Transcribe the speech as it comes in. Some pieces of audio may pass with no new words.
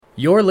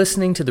You're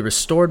listening to the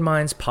Restored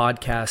Minds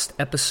podcast,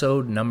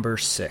 episode number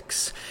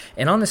 6.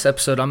 And on this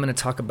episode, I'm going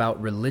to talk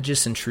about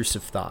religious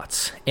intrusive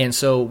thoughts. And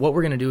so what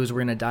we're going to do is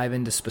we're going to dive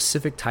into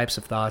specific types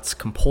of thoughts,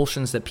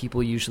 compulsions that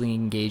people usually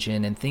engage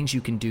in, and things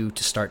you can do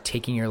to start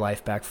taking your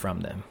life back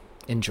from them.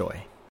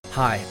 Enjoy.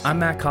 Hi, I'm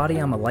Matt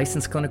Cotty. I'm a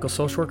licensed clinical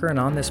social worker, and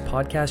on this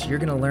podcast, you're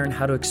going to learn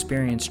how to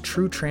experience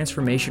true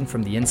transformation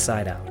from the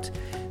inside out.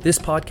 This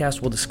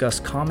podcast will discuss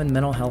common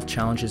mental health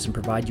challenges and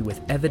provide you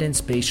with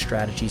evidence-based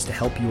strategies to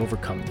help you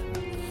overcome them.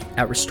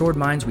 At Restored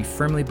Minds, we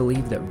firmly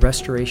believe that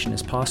restoration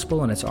is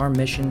possible, and it's our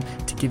mission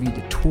to give you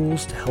the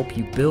tools to help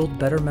you build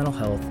better mental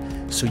health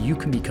so you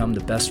can become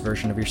the best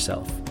version of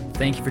yourself.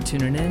 Thank you for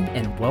tuning in,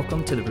 and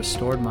welcome to the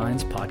Restored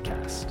Minds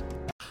podcast.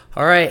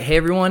 All right, hey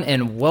everyone,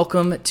 and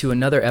welcome to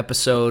another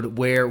episode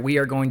where we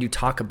are going to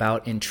talk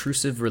about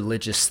intrusive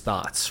religious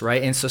thoughts,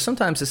 right? And so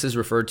sometimes this is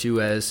referred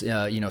to as,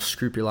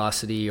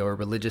 scrupulosity or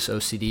religious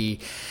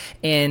OCD.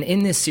 And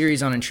in this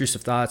series on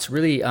intrusive thoughts,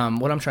 really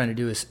what I'm trying to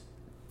do is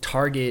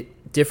target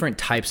different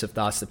types of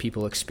thoughts that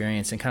people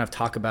experience and kind of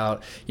talk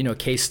about,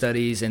 case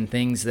studies and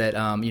things that,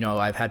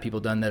 I've had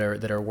people done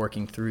that are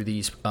working through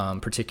these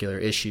particular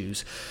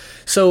issues.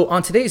 So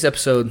on today's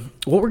episode,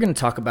 what we're going to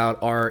talk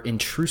about are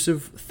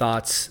intrusive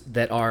thoughts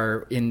that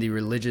are in the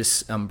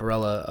religious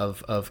umbrella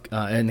of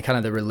and kind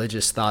of the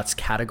religious thoughts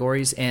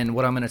categories. And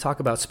what I'm going to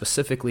talk about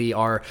specifically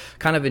are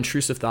kind of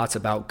intrusive thoughts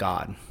about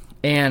God.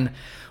 And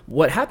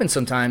what happens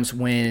sometimes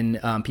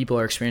when people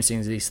are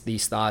experiencing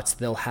these thoughts,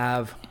 they'll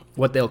have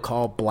what they'll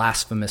call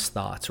blasphemous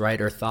thoughts, right?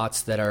 Or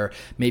thoughts that are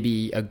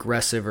maybe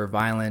aggressive or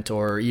violent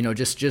or,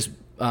 just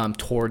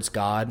towards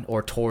God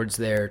or towards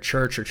their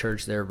church or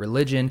towards their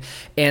religion.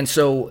 And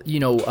so,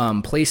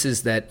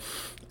 places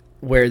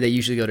where they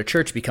usually go to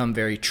church become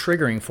very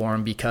triggering for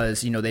them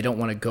because, they don't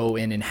want to go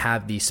in and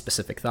have these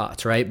specific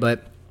thoughts, right?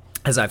 But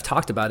as I've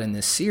talked about in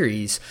this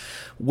series,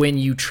 when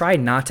you try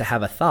not to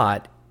have a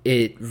thought,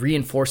 it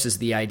reinforces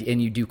the idea,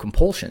 and you do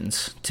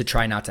compulsions to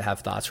try not to have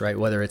thoughts, right?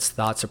 Whether it's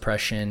thought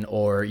suppression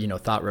or,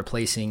 thought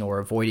replacing or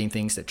avoiding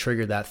things that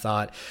trigger that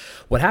thought.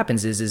 What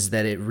happens is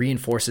that it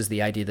reinforces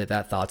the idea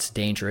that thought's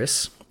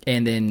dangerous,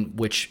 and then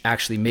which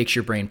actually makes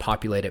your brain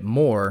populate it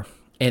more,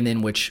 and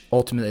then which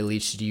ultimately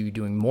leads to you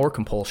doing more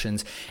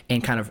compulsions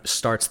and kind of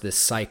starts this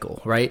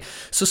cycle, right?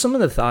 So some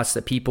of the thoughts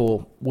that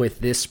people with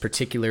this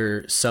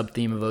particular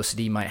sub-theme of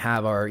OCD might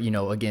have are,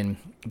 again,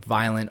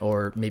 violent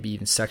or maybe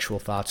even sexual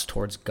thoughts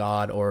towards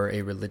God or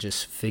a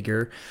religious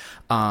figure.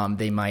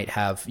 They might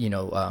have,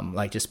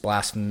 like just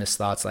blasphemous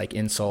thoughts like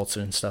insults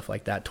and stuff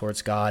like that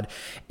towards God.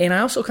 And I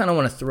also kind of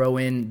want to throw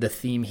in the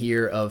theme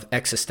here of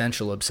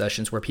existential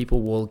obsessions where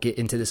people will get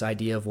into this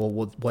idea of, well,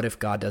 what if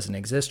God doesn't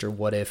exist? Or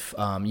what if,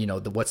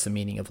 what's the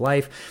meaning of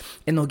life?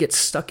 And they'll get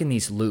stuck in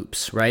these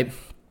loops, right?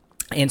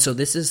 And so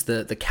this is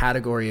the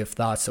category of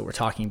thoughts that we're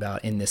talking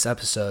about in this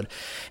episode.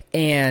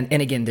 And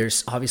again,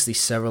 there's obviously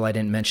several I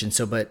didn't mention.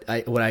 So, but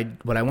what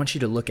I want you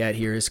to look at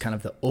here is kind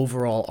of the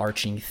overall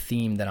arching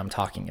theme that I'm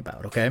talking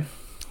about. Okay.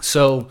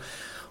 So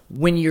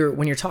when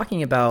you're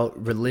talking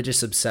about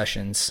religious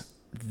obsessions,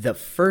 the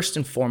first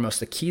and foremost,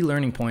 the key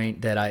learning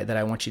point that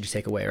I want you to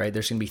take away, right?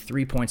 There's going to be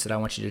 3 points that I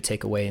want you to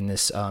take away in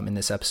this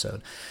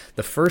episode.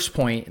 The first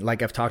point,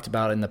 like I've talked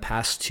about in the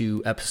past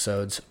 2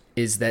 episodes,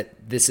 is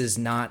that this is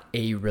not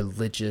a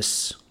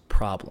religious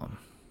problem,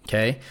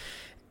 okay?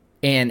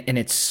 And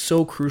it's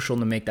so crucial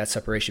to make that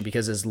separation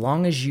because as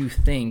long as you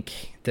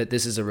think that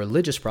this is a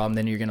religious problem,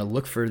 then you're going to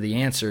look for the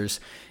answers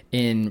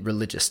in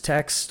religious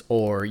text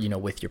or,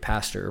 with your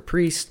pastor or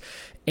priest.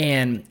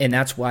 And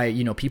that's why,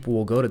 people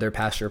will go to their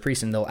pastor or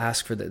priest and they'll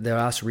ask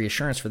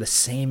reassurance for the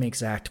same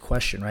exact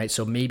question, right?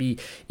 So maybe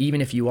even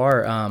if you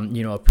are,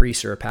 a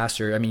priest or a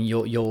pastor, I mean,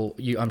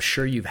 I'm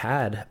sure you've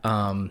had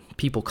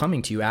people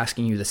coming to you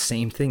asking you the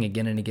same thing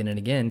again and again and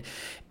again.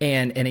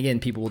 And again,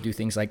 people will do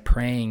things like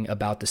praying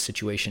about the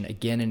situation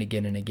again and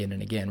again and again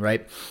and again,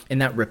 right?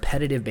 And that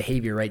repetitive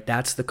behavior, right?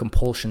 That's the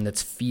compulsion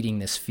that's feeding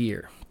this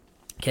fear.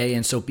 Okay,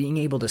 and so being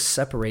able to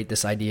separate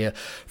this idea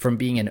from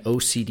being an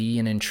OCD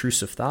and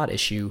intrusive thought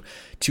issue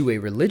to a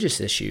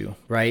religious issue,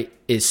 right,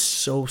 is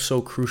so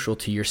crucial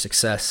to your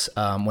success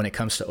when it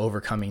comes to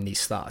overcoming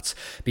these thoughts.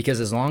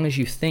 Because as long as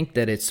you think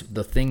that it's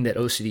the thing that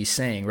OCD is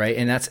saying, right,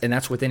 and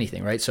that's with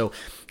anything, right? So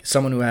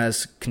someone who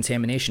has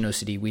contamination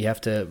OCD, we have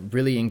to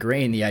really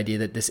ingrain the idea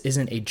that this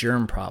isn't a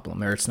germ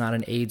problem or it's not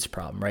an AIDS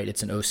problem, right?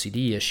 It's an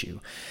OCD issue.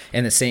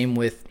 And the same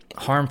with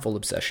harmful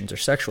obsessions or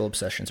sexual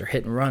obsessions or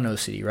hit and run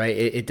OCD, right?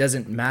 It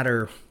doesn't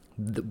matter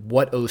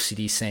what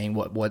OCD is saying.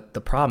 What the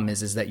problem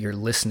is that you're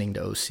listening to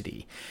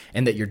OCD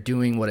and that you're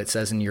doing what it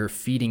says and you're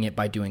feeding it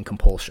by doing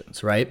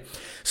compulsions, right?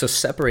 So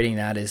separating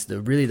that is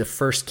really the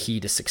first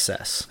key to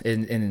success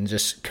and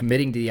just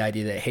committing to the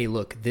idea that, hey,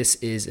 look, this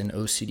is an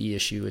OCD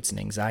issue. It's an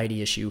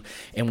anxiety issue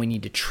and we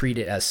need to treat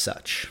it as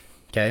such,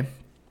 okay?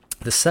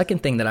 The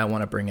second thing that I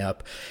want to bring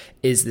up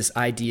is this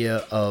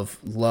idea of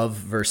love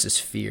versus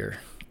fear.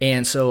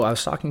 And so I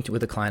was talking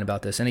with a client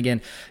about this. And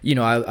again,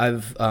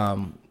 I've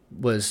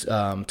was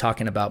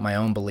talking about my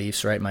own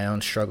beliefs, right? My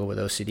own struggle with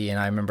OCD. And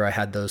I remember I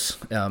had those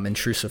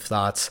intrusive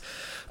thoughts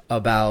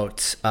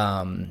about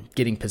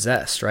getting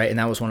possessed, right? And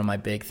that was one of my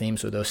big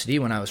themes with OCD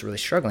when I was really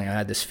struggling. I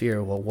had this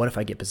fear, well, what if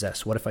I get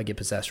possessed? What if I get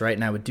possessed, right?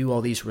 And I would do all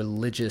these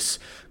religious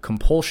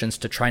compulsions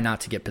to try not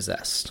to get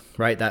possessed,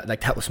 right?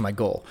 That was my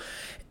goal.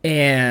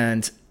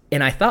 And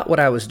I thought what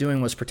I was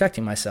doing was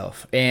protecting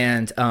myself.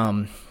 And,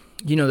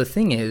 the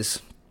thing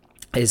is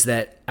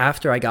that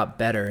after I got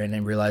better and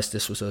then realized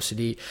this was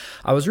OCD,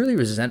 I was really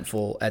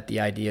resentful at the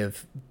idea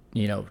of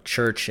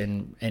church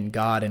and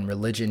God and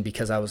religion,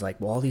 because I was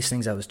like, well, all these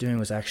things I was doing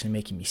was actually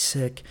making me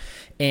sick.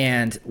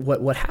 And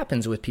what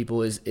happens with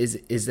people is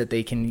that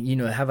they can,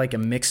 have like a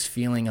mixed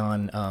feeling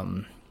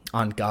on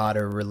God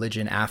or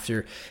religion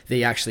after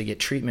they actually get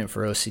treatment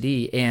for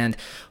OCD. And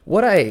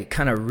what I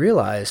kind of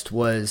realized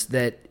was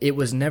that it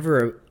was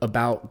never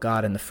about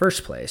God in the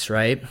first place,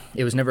 right?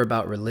 It was never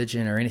about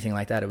religion or anything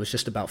like that. It was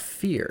just about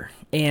fear.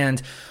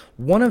 And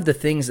one of the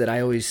things that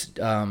I always,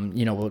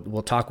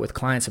 we'll talk with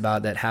clients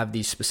about that have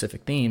these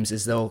specific themes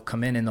is they'll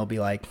come in and they'll be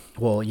like,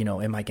 well,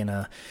 am I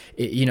gonna,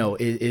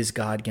 is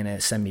God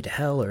gonna send me to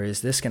hell, or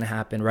is this gonna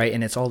happen, right?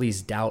 And it's all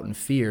these doubt and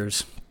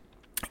fears.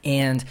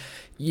 And,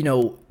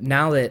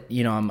 now that,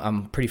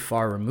 I'm pretty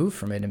far removed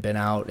from it and been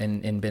out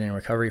and been in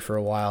recovery for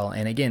a while.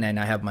 And again, and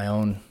I have my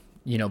own,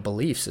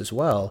 beliefs as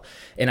well.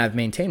 And I've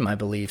maintained my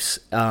beliefs.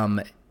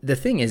 The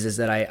thing is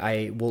that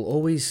I will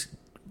always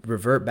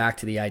revert back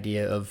to the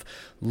idea of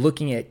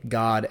looking at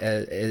God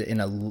in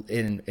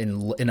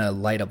a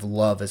light of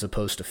love as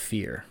opposed to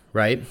fear,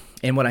 right?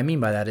 And what I mean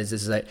by that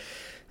is that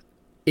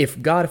if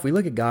we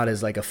look at God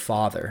as like a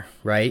father,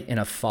 right, and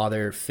a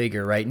father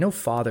figure, right, no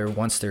father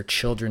wants their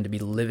children to be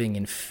living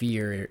in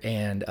fear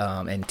and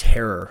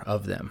terror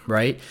of them,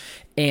 right?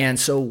 And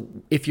so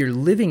if you're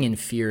living in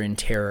fear and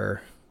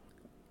terror,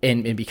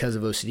 and because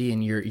of OCD,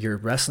 and you're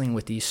wrestling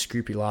with these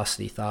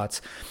scrupulosity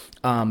thoughts,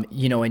 and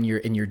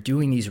you're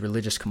doing these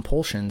religious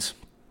compulsions,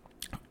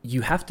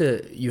 you have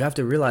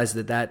to realize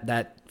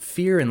that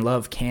fear and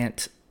love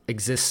can't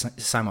exist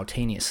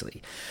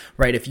simultaneously,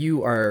 right? If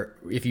you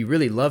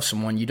really love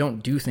someone, you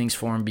don't do things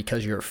for them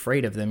because you're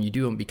afraid of them. You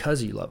do them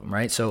because you love them,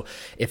 right? So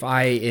if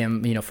I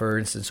am, for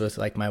instance, with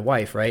like my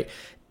wife, right?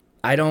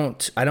 I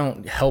don't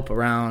help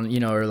around,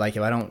 or like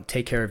if I don't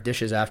take care of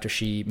dishes after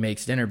she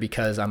makes dinner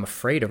because I'm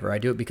afraid of her. I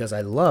do it because I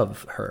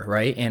love her,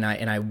 right? And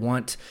I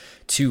want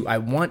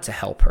to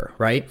help her,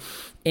 right?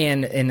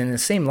 And in the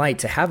same light,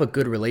 to have a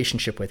good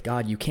relationship with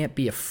God, you can't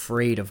be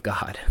afraid of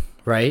God,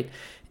 right?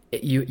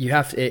 You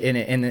have to,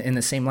 in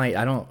the same light,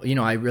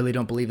 I really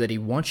don't believe that he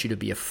wants you to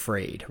be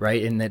afraid,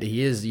 right? And that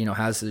he is,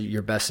 has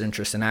your best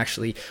interest and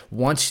actually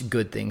wants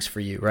good things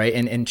for you, right?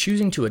 And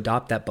choosing to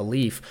adopt that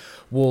belief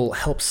will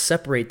help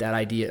separate that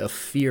idea of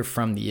fear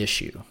from the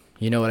issue.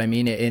 You know what I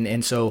mean?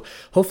 And so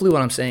hopefully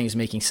what I'm saying is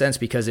making sense,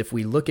 because if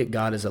we look at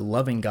God as a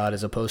loving God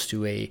as opposed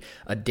to a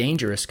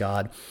dangerous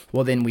God,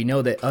 well, then we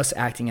know that us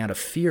acting out of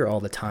fear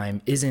all the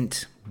time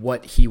isn't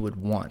what he would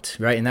want,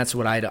 right? And that's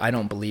what I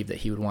don't believe that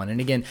he would want.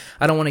 And again,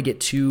 I don't want to get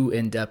too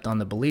in depth on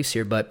the beliefs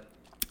here, but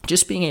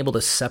just being able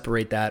to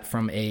separate that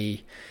from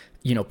a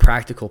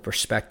practical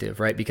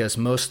perspective, right? Because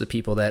most of the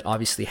people that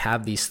obviously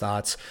have these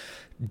thoughts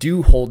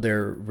do hold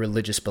their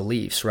religious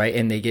beliefs, right?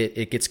 And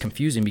it gets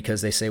confusing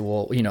because they say,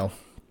 well,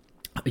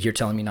 you're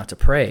telling me not to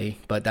pray,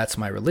 but that's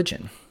my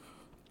religion.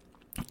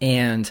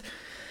 And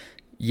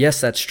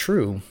yes, that's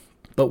true.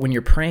 But when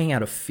you're praying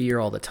out of fear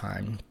all the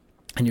time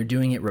and you're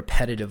doing it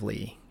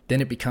repetitively, then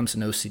it becomes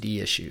an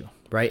OCD issue,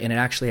 right? And it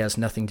actually has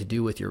nothing to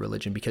do with your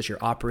religion because you're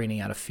operating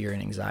out of fear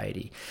and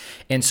anxiety.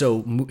 And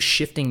so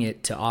shifting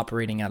it to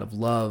operating out of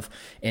love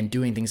and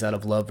doing things out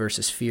of love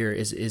versus fear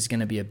is going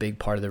to be a big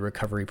part of the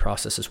recovery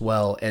process as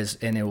well,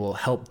 and it will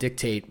help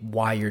dictate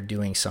why you're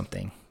doing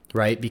something.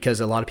 Right? Because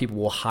a lot of people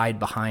will hide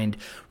behind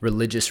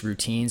religious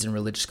routines and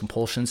religious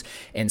compulsions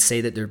and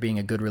say that they're being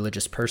a good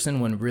religious person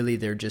when really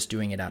they're just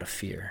doing it out of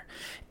fear.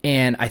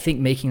 And I think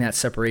making that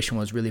separation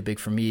was really big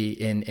for me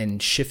in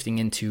shifting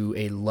into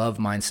a love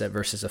mindset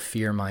versus a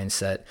fear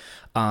mindset,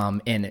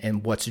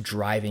 and what's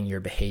driving your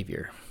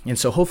behavior. And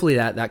so hopefully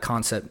that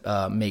concept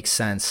makes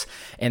sense.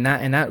 And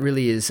that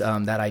really is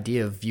that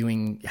idea of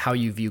viewing how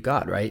you view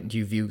God, right? Do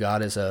you view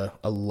God as a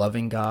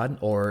loving God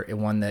or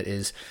one that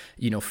is,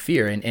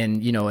 fear? And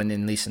at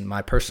least in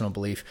my personal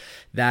belief,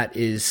 that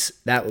is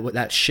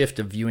that shift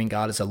of viewing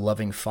God as a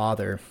loving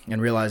father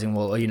and realizing,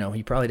 well,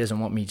 he probably doesn't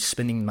want me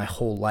spending my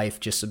whole life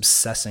just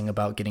obsessing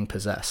about getting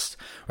possessed,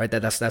 right?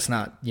 That's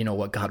not,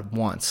 what God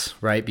wants,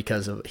 right?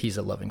 Because he's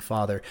a loving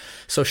father.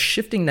 So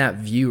shifting that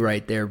view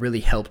right there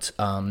really helped,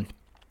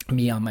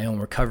 me on my own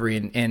recovery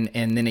and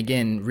then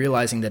again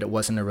realizing that it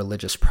wasn't a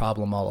religious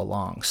problem all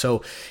along.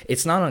 So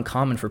it's not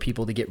uncommon for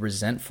people to get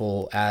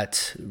resentful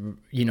at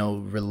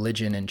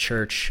religion and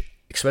church,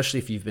 especially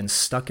if you've been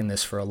stuck in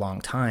this for a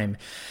long time.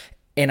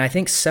 And I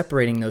think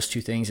separating those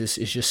two things is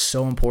just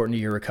so important to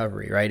your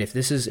recovery, right?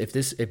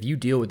 If you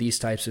deal with these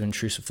types of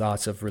intrusive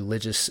thoughts, of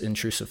religious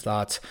intrusive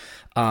thoughts,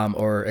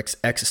 or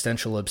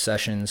existential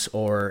obsessions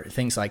or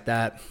things like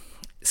that,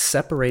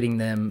 separating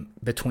them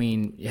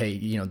between, hey,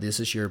 this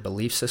is your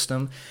belief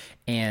system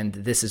and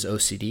this is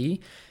OCD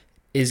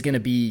is going to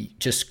be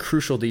just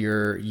crucial to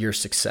your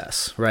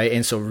success, right?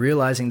 And so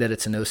realizing that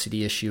it's an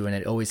OCD issue, and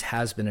it always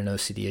has been an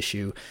OCD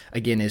issue,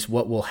 again, is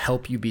what will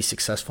help you be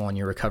successful in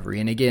your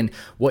recovery. And again,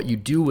 what you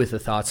do with the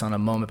thoughts on a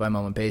moment by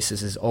moment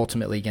basis is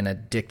ultimately going to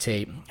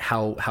dictate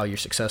how you're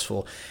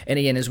successful. And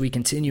again, as we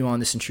continue on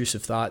this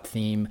intrusive thought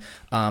theme,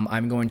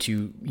 I'm going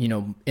to,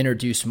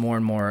 introduce more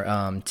and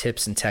more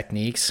tips and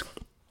techniques.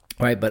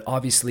 Right. But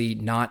obviously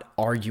not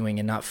arguing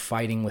and not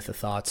fighting with the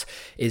thoughts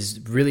is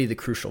really the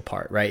crucial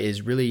part, right?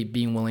 Is really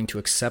being willing to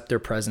accept their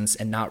presence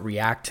and not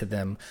react to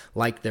them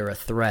like they're a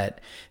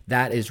threat.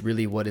 That is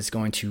really what is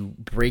going to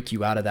break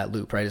you out of that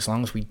loop, right? As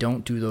long as we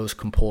don't do those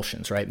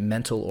compulsions, right?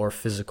 Mental or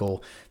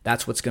physical,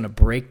 that's what's going to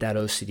break that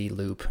OCD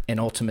loop and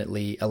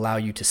ultimately allow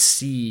you to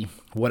see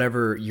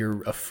whatever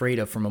you're afraid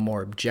of from a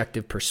more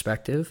objective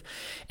perspective,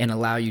 and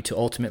allow you to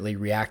ultimately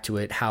react to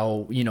it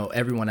how,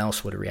 everyone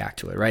else would react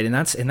to it, right? And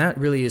that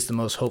really is the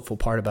most hopeful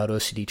part about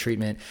OCD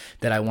treatment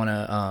that I want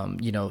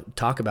to,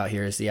 talk about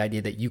here, is the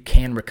idea that you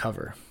can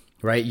recover.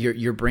 Right?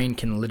 Your brain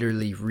can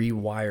literally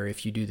rewire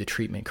if you do the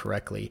treatment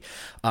correctly,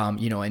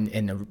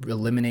 and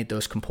eliminate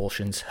those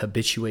compulsions,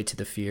 habituate to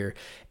the fear,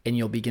 and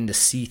you'll begin to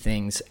see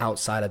things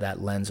outside of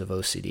that lens of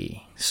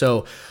OCD.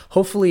 So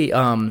hopefully,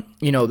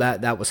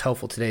 that was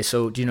helpful today.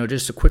 So,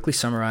 just to quickly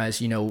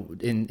summarize,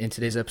 in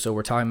today's episode,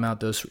 we're talking about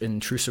those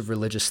intrusive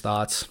religious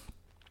thoughts.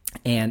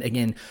 And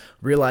again,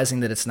 realizing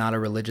that it's not a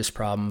religious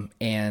problem,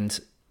 and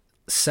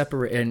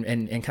separate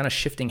and kind of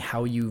shifting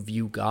how you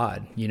view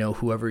God,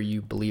 whoever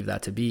you believe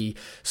that to be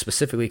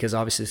specifically, because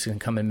obviously this can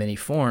come in many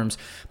forms,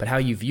 but how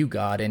you view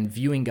God, and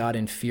viewing God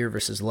in fear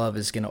versus love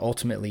is going to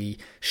ultimately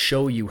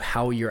show you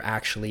how you're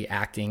actually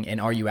acting,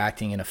 and are you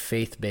acting in a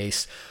faith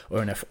base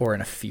or in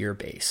a fear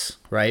base,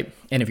 right?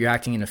 And if you're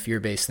acting in a fear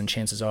base, then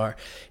chances are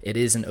it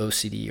is an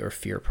OCD or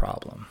fear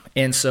problem.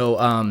 And so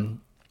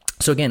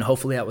again,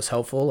 hopefully that was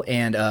helpful.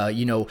 And,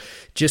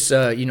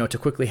 to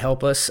quickly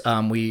help us,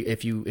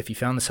 if you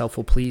found this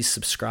helpful, please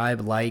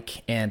subscribe,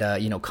 like, and,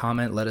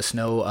 comment, let us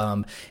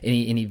know,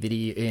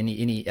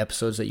 any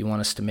episodes that you want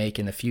us to make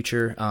in the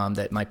future,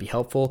 that might be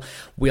helpful.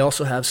 We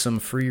also have some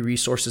free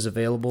resources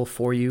available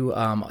for you,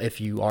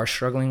 if you are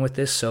struggling with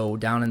this. So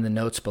down in the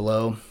notes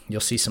below, you'll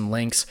see some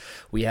links.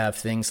 We have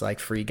things like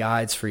free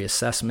guides, free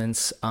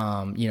assessments,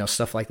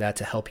 stuff like that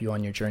to help you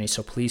on your journey.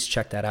 So please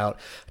check that out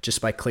just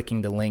by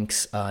clicking the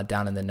links,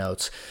 down in the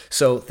notes.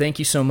 So thank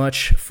you so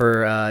much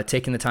for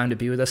taking the time to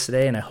be with us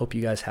today, and I hope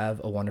you guys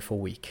have a wonderful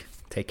week.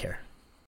 Take care.